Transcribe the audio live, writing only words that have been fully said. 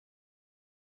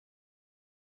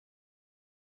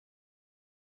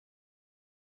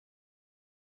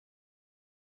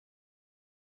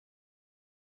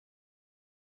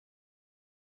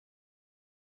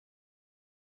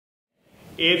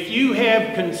If you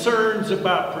have concerns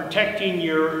about protecting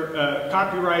your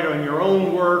copyright on your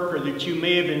own work, or that you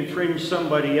may have infringed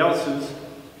somebody else's,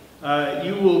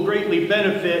 you will greatly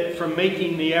benefit from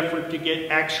making the effort to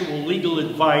get actual legal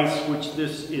advice, which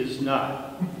this is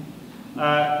not.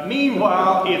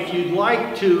 Meanwhile, if you'd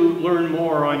like to learn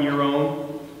more on your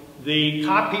own, the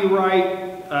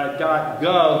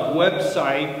copyright.gov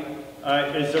website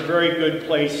is a very good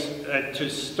place to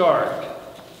start.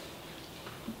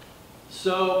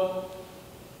 So,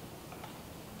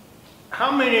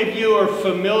 how many of you are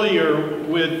familiar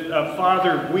with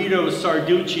Father Guido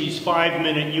Sarducci's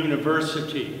 5-Minute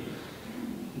University?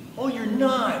 Oh, you're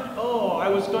not? Oh, I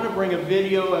was going to bring a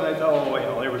video and I thought, oh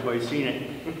well, everybody's seen it.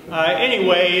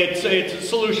 Anyway, it's a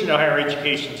solution to higher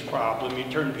education's problem. You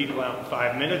turn people out in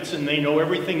 5 minutes and they know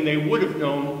everything they would have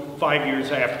known 5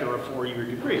 years after a 4-year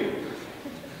degree.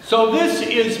 So this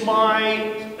is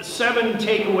my 7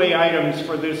 takeaway items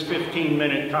for this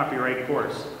 15-minute copyright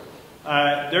course.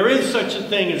 There is such a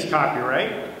thing as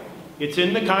copyright. It's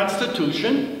in the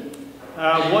Constitution.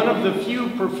 One of the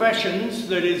few professions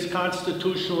that is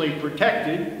constitutionally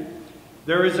protected.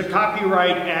 There is a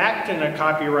Copyright Act and a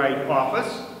Copyright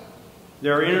Office.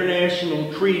 There are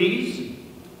international treaties.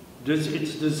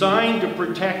 It's designed to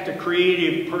protect a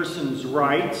creative person's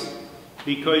rights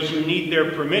because you need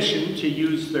their permission to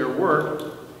use their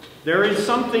work. There is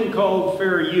something called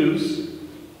fair use.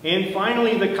 And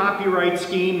finally, the copyright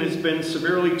scheme has been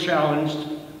severely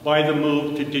challenged by the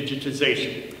move to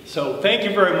digitization. So thank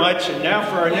you very much, and now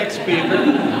for our next speaker.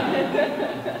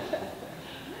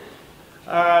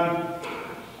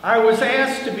 I was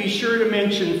asked to be sure to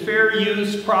mention fair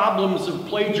use, problems of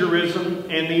plagiarism,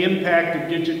 and the impact of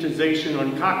digitization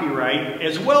on copyright,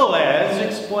 as well as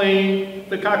explain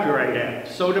the Copyright Act.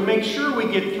 So to make sure we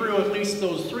get through at least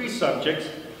those 3 subjects,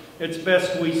 it's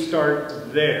best we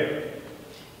start there.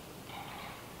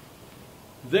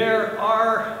 There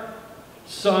are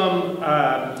some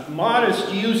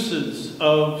modest uses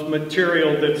of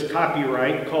material that's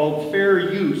copyright called fair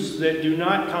use that do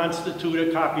not constitute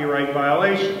a copyright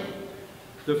violation.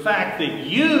 The fact that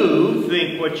you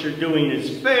think what you're doing is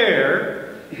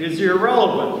fair is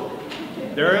irrelevant.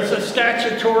 There is a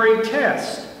statutory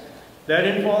test that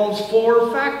involves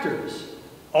 4 factors,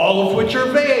 all of which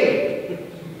are vague,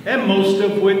 and most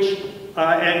of which,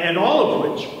 and all of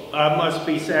which must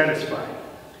be satisfied.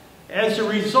 As a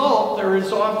result, there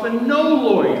is often no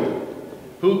lawyer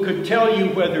who could tell you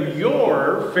whether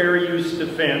your fair use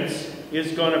defense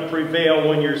is going to prevail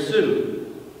when you're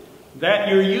sued. That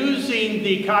you're using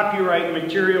the copyright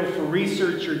material for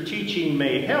research or teaching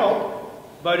may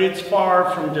help, but it's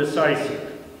far from decisive.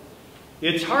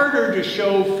 It's harder to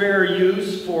show fair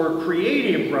use for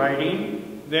creative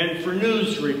writing than for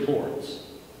news reports.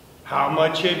 How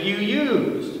much have you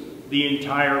used? The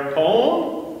entire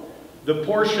poem? The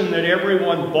portion that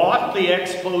everyone bought the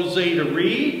expose to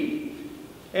read?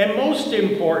 And most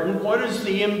important, what is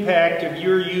the impact of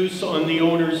your use on the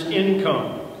owner's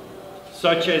income,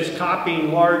 such as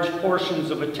copying large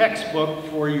portions of a textbook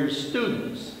for your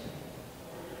students?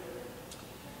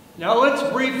 Now let's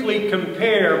briefly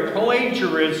compare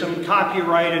plagiarism,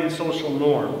 copyright, and social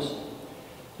norms.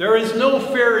 There is no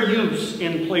fair use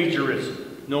in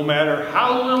plagiarism. No matter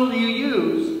how little you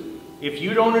use, if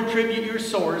you don't attribute your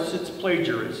source, it's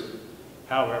plagiarism.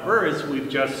 However, as we've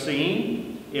just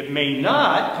seen, it may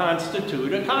not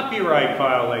constitute a copyright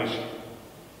violation.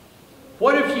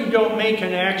 What if you don't make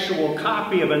an actual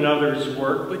copy of another's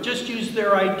work, but just use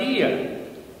their idea?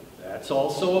 That's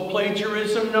also a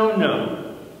plagiarism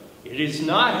no-no. It is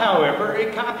not, however,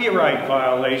 a copyright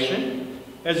violation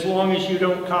as long as you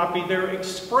don't copy their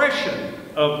expression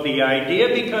of the idea,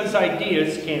 because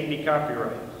ideas can't be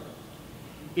copyrighted.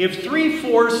 If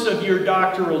 3/4 of your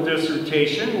doctoral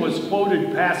dissertation was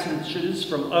quoted passages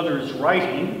from others'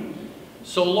 writing,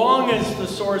 so long as the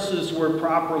sources were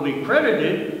properly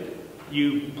credited,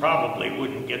 you probably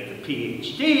wouldn't get the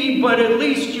PhD, but at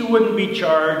least you wouldn't be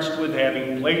charged with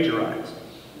having plagiarized.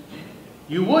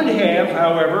 You would have,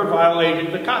 however,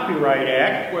 violated the Copyright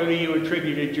Act, whether you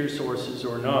attributed your sources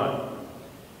or not.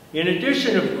 In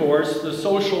addition, of course, the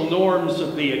social norms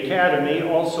of the Academy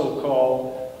also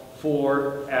call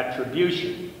for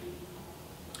attribution.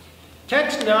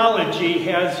 Technology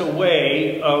has a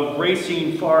way of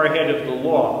racing far ahead of the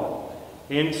law,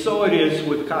 and so it is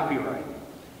with copyright.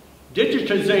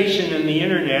 Digitization and the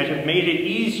internet have made it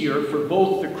easier for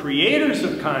both the creators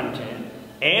of content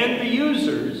and the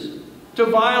users to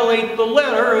violate the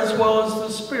letter as well as the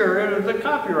spirit of the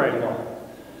copyright law.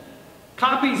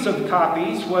 Copies of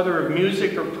copies, whether of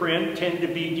music or print, tend to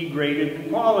be degraded in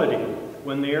quality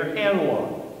when they are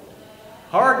analog.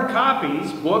 Hard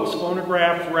copies, books,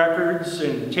 phonograph records,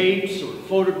 and tapes or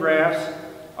photographs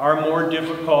are more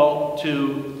difficult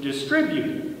to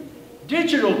distribute.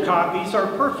 Digital copies are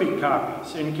perfect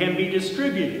copies and can be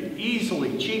distributed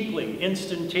easily, cheaply,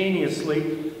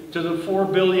 instantaneously to the 4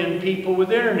 billion people with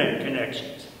internet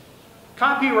connections.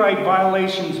 Copyright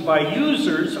violations by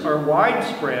users are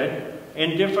widespread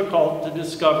and difficult to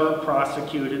discover,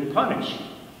 prosecute, and punish.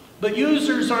 But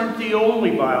users aren't the only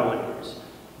violators.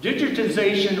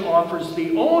 Digitization offers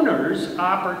the owners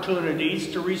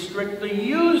opportunities to restrict the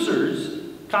users'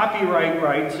 copyright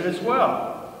rights as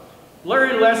well.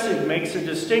 Larry Lessig makes a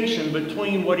distinction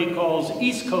between what he calls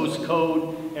East Coast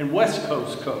Code and West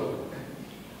Coast Code.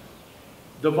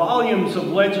 The volumes of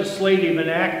legislative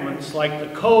enactments like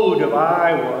the Code of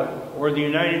Iowa or the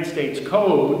United States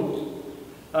Code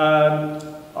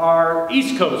are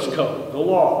East Coast Code, the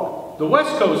law. The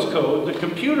West Coast Code, the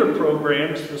computer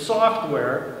programs, the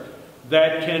software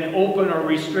that can open or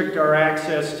restrict our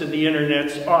access to the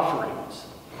Internet's offerings.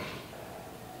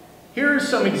 Here are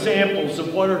some examples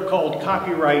of what are called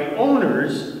copyright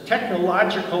owners,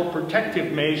 technological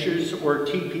protective measures, or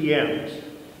TPMs.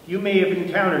 You may have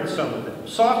encountered some of them.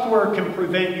 Software can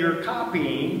prevent your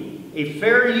copying a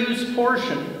fair use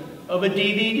portion of a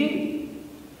DVD.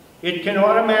 It can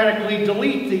automatically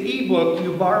delete the ebook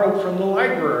you borrowed from the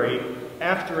library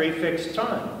after a fixed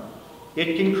time.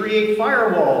 It can create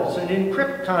firewalls and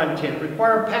encrypt content,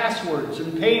 require passwords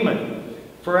and payment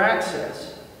for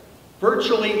access.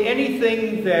 Virtually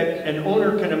anything that an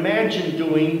owner can imagine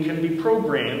doing can be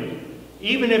programmed,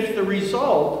 even if the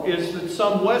result is that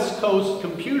some West Coast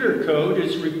computer code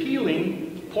is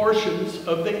repealing portions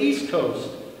of the East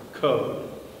Coast code.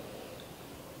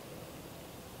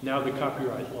 Now the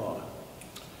copyright law.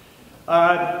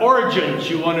 Origins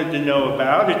you wanted to know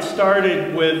about. It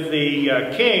started with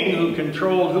the king who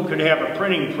controlled who could have a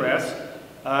printing press.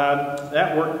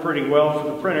 That worked pretty well for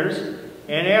the printers.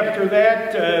 And after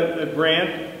that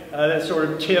grant, that sort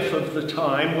of tiff of the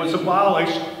time, was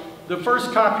abolished, the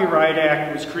first Copyright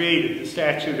Act was created, the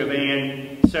Statute of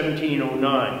Anne,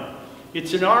 1709.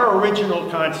 It's in our original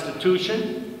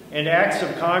Constitution and Acts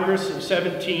of Congress of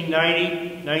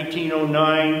 1790,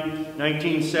 1909,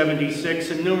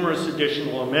 1976, and numerous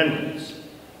additional amendments.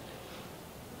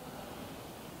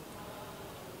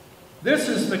 This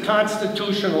is the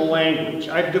constitutional language.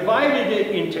 I've divided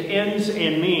it into ends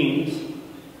and means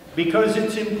because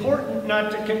it's important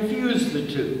not to confuse the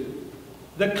two.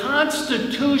 The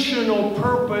constitutional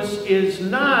purpose is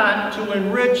not to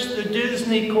enrich the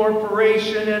Disney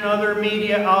Corporation and other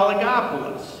media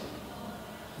oligopolies.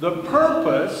 The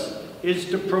purpose is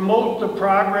to promote the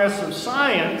progress of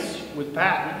science with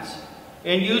patents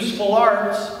and useful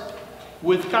arts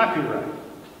with copyright.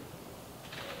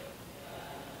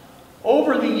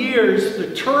 Over the years,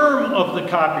 the term of the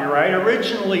copyright,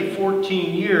 originally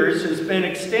 14 years, has been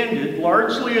extended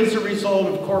largely as a result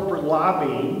of corporate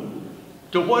lobbying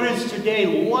to what is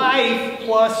today life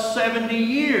plus 70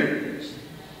 years.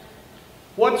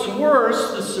 What's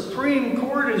worse, the Supreme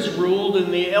Court has ruled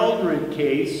in the Eldred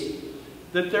case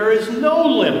that there is no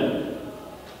limit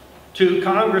to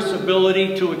Congress'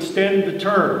 ability to extend the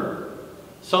term.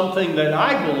 Something that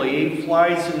I believe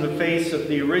flies in the face of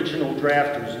the original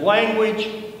drafters' language,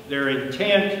 their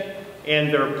intent,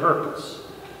 and their purpose.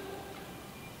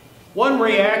 One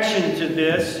reaction to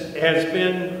this has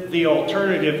been the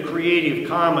alternative Creative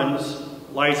Commons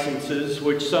licenses,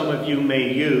 which some of you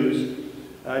may use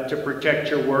to protect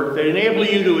your work, that enable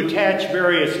you to attach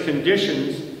various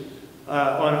conditions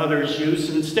on others' use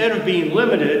instead of being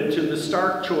limited to the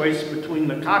stark choice between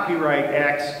the Copyright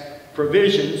Act's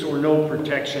provisions or no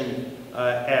protection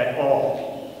at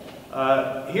all.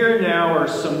 Here now are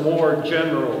some more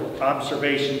general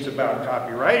observations about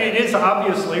copyright. It is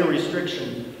obviously a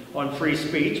restriction on free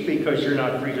speech because you're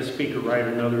not free to speak or write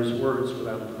another's words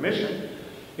without permission.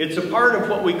 It's a part of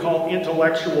what we call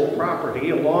intellectual property,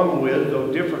 along with,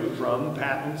 though different from,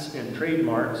 patents and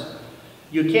trademarks.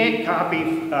 You can't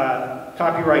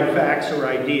copyright facts or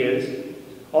ideas.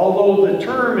 Although the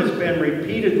term has been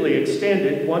repeatedly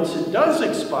extended, once it does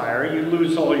expire, you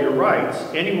lose all your rights.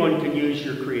 Anyone can use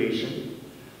your creation.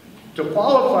 To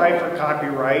qualify for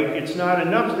copyright, it's not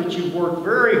enough that you've worked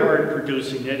very hard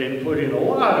producing it and put in a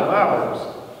lot of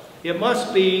hours. It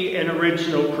must be an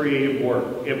original creative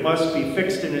work. It must be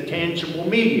fixed in a tangible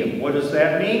medium. What does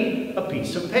that mean? A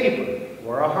piece of paper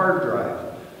or a hard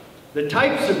drive. The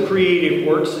types of creative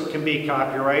works that can be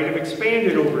copyrighted have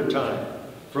expanded over time,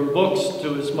 from books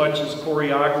to as much as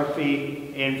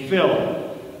choreography and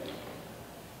film.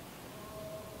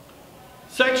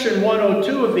 Section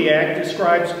 102 of the Act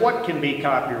describes what can be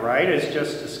copyright, as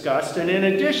just discussed, and in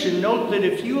addition, note that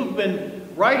if you have been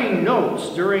writing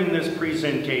notes during this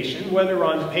presentation, whether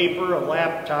on paper, a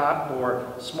laptop, or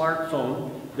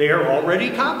smartphone, they are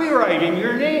already copyright in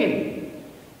your name.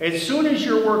 As soon as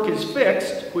your work is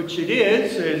fixed, which it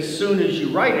is as soon as you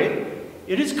write it,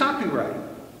 it is copyright.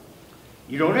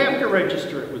 You don't have to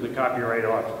register it with the Copyright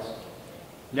Office.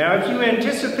 Now, if you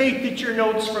anticipate that your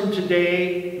notes from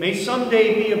today may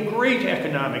someday be of great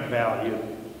economic value,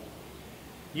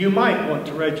 you might want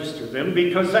to register them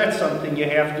because that's something you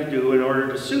have to do in order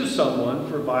to sue someone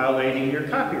for violating your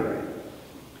copyright.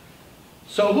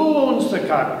 So who owns the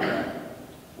copyright?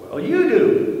 Well, you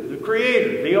do, the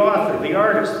creator, the author, the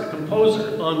artist, the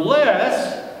composer,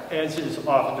 unless, as is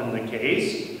often the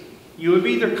case, you have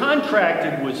either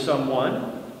contracted with someone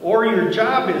or your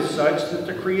job is such that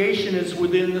the creation is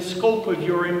within the scope of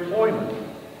your employment.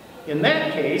 In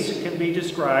that case, it can be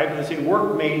described as a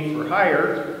work made for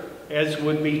hire, as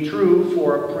would be true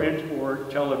for a print or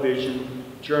television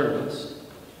journalist.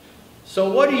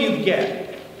 So what do you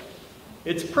get?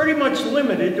 It's pretty much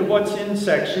limited to what's in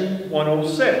Section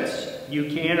 106. You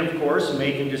can, of course,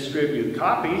 make and distribute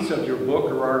copies of your book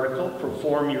or article,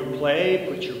 perform your play,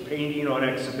 put your painting on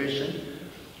exhibition.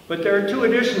 But there are two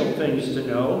additional things to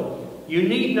know. You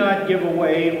need not give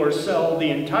away or sell the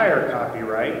entire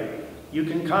copyright. You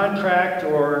can contract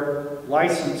or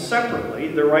license separately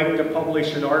the right to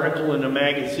publish an article in a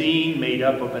magazine made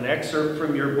up of an excerpt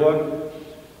from your book,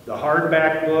 the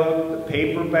hardback book, the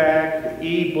paperback, the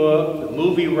e-book, the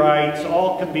movie rights,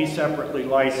 all can be separately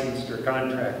licensed or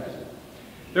contracted.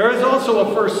 There is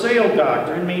also a first sale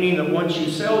doctrine, meaning that once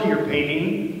you sell your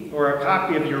painting or a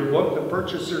copy of your book, the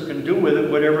purchaser can do with it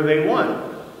whatever they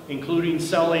want, including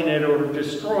selling it or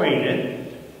destroying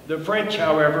it. The French,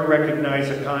 however, recognize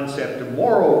a concept of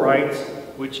moral rights,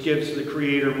 which gives the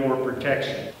creator more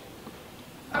protection.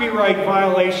 Copyright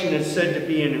violation is said to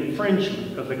be an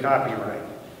infringement of the copyright.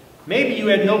 Maybe you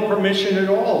had no permission at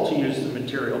all to use the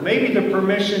material. Maybe the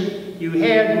permission you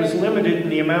had was limited in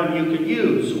the amount you could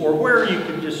use, or where you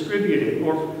could distribute it,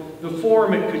 or the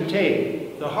form it could take.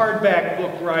 The hardback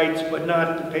book rights, but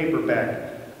not the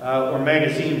paperback or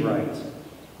magazine rights.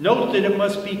 Note that it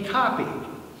must be copied.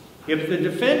 If the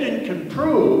defendant can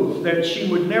prove that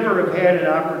she would never have had an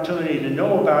opportunity to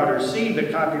know about or see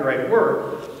the copyright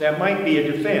work, that might be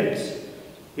a defense.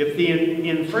 If the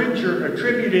infringer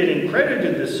attributed and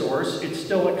credited the source, it's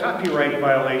still a copyright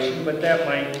violation, but that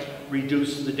might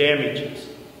reduce the damages.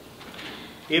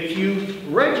 If you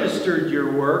registered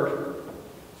your work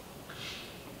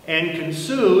and can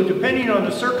sue, depending on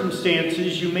the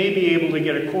circumstances, you may be able to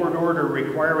get a court order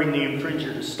requiring the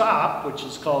infringer to stop, which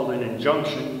is called an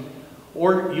injunction,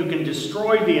 or you can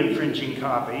destroy the infringing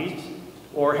copies,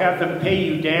 or have them pay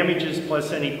you damages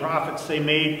plus any profits they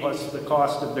made plus the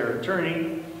cost of their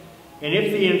attorney. And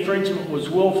if the infringement was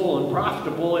willful and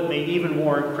profitable, it may even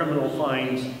warrant criminal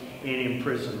fines and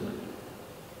imprisonment.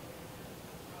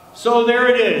 So there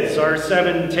it is, our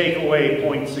 7 takeaway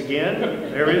points again.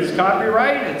 There is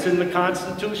copyright, it's in the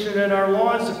Constitution and our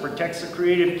laws, it protects the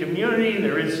creative community,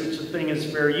 there is such a thing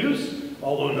as fair use,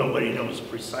 although nobody knows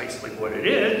precisely what it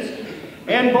is.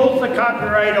 And both the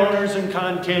copyright owners and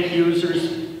content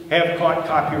users have caught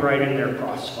copyright in their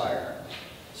crossfire.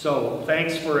 So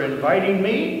thanks for inviting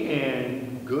me,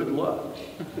 and good luck.